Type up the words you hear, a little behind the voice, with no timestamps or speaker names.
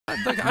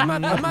Look, I'm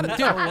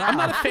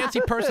not a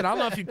fancy person. I don't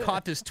know if you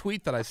caught this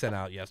tweet that I sent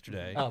out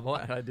yesterday. Oh,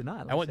 boy, I did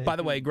not. By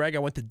the way, Greg, I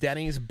went to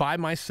Denny's by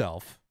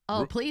myself.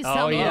 Oh, please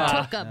tell me you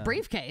took a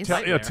briefcase.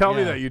 Tell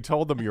me that you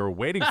told them you were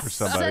waiting for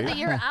somebody. Said that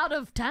you're out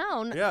of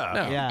town.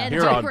 And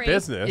here on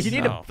business. You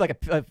need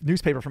a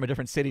newspaper from a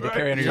different city to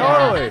carry under your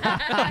Totally.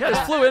 I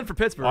just flew in for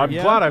Pittsburgh. I'm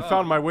glad I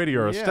found my way to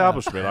your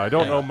establishment. I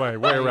don't know my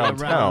way around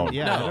town.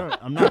 Yeah,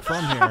 I'm not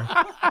from here.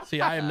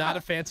 See, I am not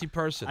a fancy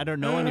person. I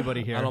don't know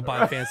anybody here. I don't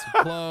buy fancy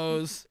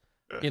clothes.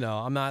 You know,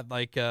 I'm not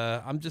like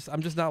I'm just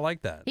not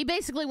like that. He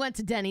basically went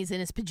to Denny's in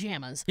his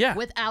pajamas.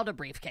 Without a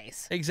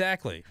briefcase.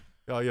 Exactly.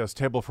 Oh yes,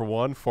 table for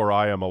one. For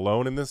I am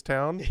alone in this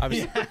town. I was,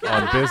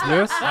 on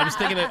business. I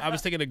was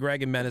thinking of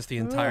Greg and Menace the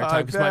entire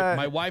time because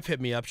my wife hit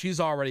me up. She's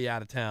already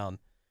out of town.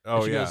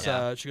 Oh she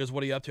goes, she goes,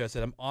 "What are you up to?" I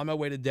said, "I'm on my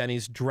way to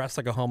Denny's, dressed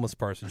like a homeless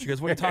person." She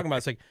goes, "What are you talking about?"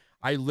 It's like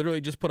I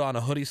literally just put on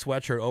a hoodie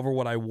sweatshirt over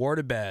what I wore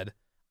to bed.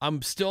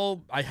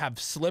 I have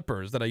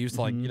slippers that I used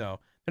to like. You know,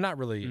 they're not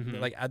really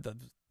like at the.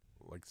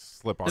 Like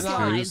slip-on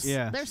shoes.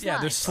 Yeah. They're slides. Yeah,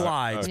 they're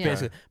slides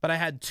basically. But I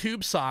had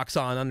tube socks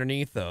on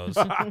underneath those.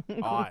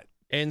 Hot.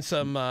 And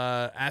some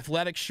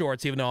athletic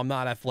shorts, even though I'm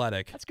not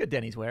athletic. That's good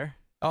Denny's wear.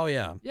 Oh,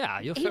 yeah. Yeah,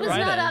 you'll fit He was right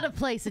not in. out of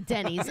place at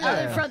Denny's,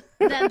 other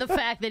than the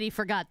fact that he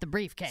forgot the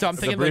briefcase. So I'm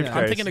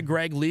thinking of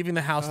Greg leaving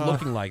the house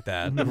looking like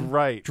that.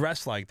 Right.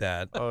 Dressed like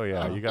that. Oh,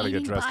 yeah. You got to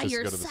get dressed just to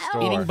go to the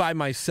store. Eating by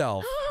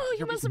myself. Oh,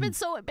 you must have been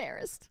so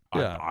embarrassed.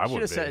 Yeah. I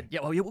would have said, yeah,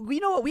 well, you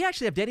know what? We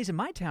actually have Denny's in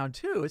my town,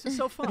 too. This is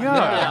so fun.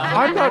 Yeah.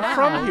 I'm not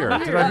from here.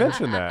 Did I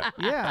mention that?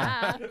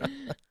 Yeah.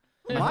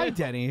 My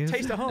Denny's.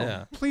 Taste of home.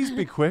 Yeah. Please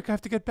be quick. I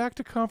have to get back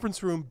to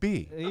conference room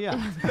B. Yeah.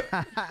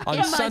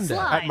 On Sunday.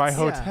 At my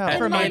hotel. At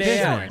For my 8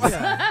 a.m. I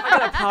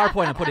got a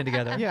PowerPoint I'm putting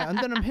together. Yeah, and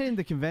then I'm hitting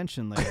the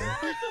convention later.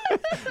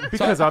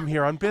 Because I'm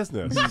here on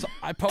business. So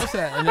I posted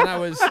that, and then I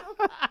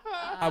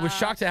was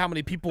shocked at how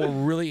many people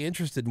were really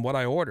interested in what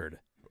I ordered.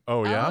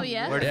 Oh, yeah? Oh,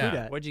 yeah? Where'd you Yeah. do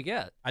that? What'd you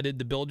get? I did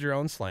the build your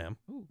own slam,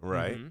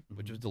 Right.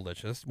 which was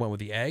delicious. Went with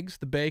the eggs,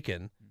 the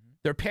bacon.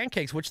 Their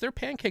pancakes, which their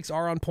pancakes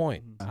are on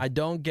point. I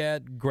don't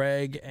get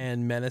Greg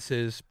and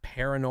Menace's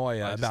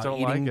paranoia about don't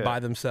eating like it. by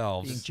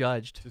themselves. Being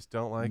judged. Just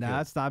don't like Nah,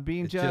 it. it's not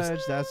being It's just-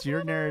 judged. That's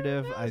your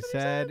narrative. I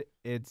said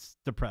it's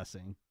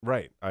depressing.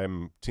 Right.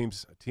 I'm team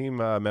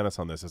Menace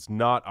on this. It's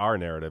not our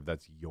narrative.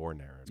 That's your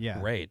narrative. Yeah.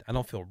 Great. I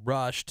don't feel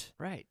rushed.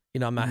 Right.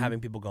 You know, I'm not having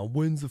people going,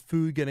 "When's the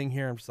food getting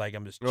here?" I'm just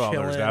Well,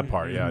 chilling. there's that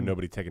part. Yeah.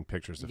 Nobody taking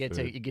pictures You of get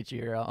food. you get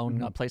your own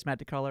placemat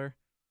to color.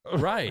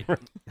 Right.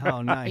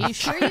 Oh, nice. Are you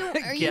sure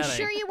are you Kidding.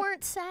 sure you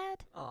weren't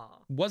sad?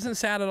 Wasn't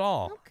sad at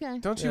all. Okay.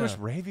 Don't you wish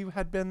Ravy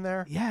had been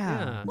there?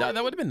 Yeah. No,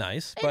 that would have been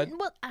nice, but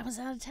Well, I was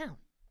out of town.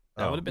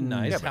 that would have been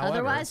nice. Yeah, but However,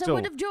 Otherwise, I still-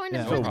 would have joined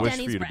him Still for wish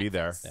Denny's for you to be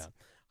there. breakfast.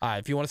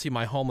 if you want to see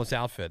my homeless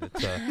outfit,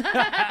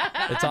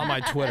 it's on my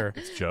Twitter.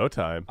 It's Joe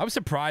time. I was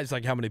surprised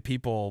like how many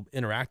people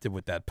interacted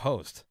with that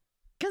post.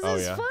 Because Oh,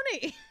 it's yeah.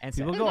 funny. And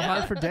People go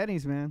hard for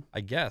Denny's, man.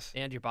 I guess.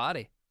 And your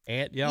body.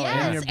 And Yes,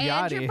 and your and your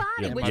body.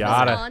 body, Your which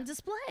body. was on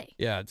display.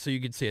 yeah, so you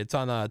can see it's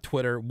on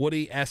Twitter,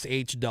 Woody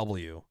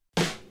SHW.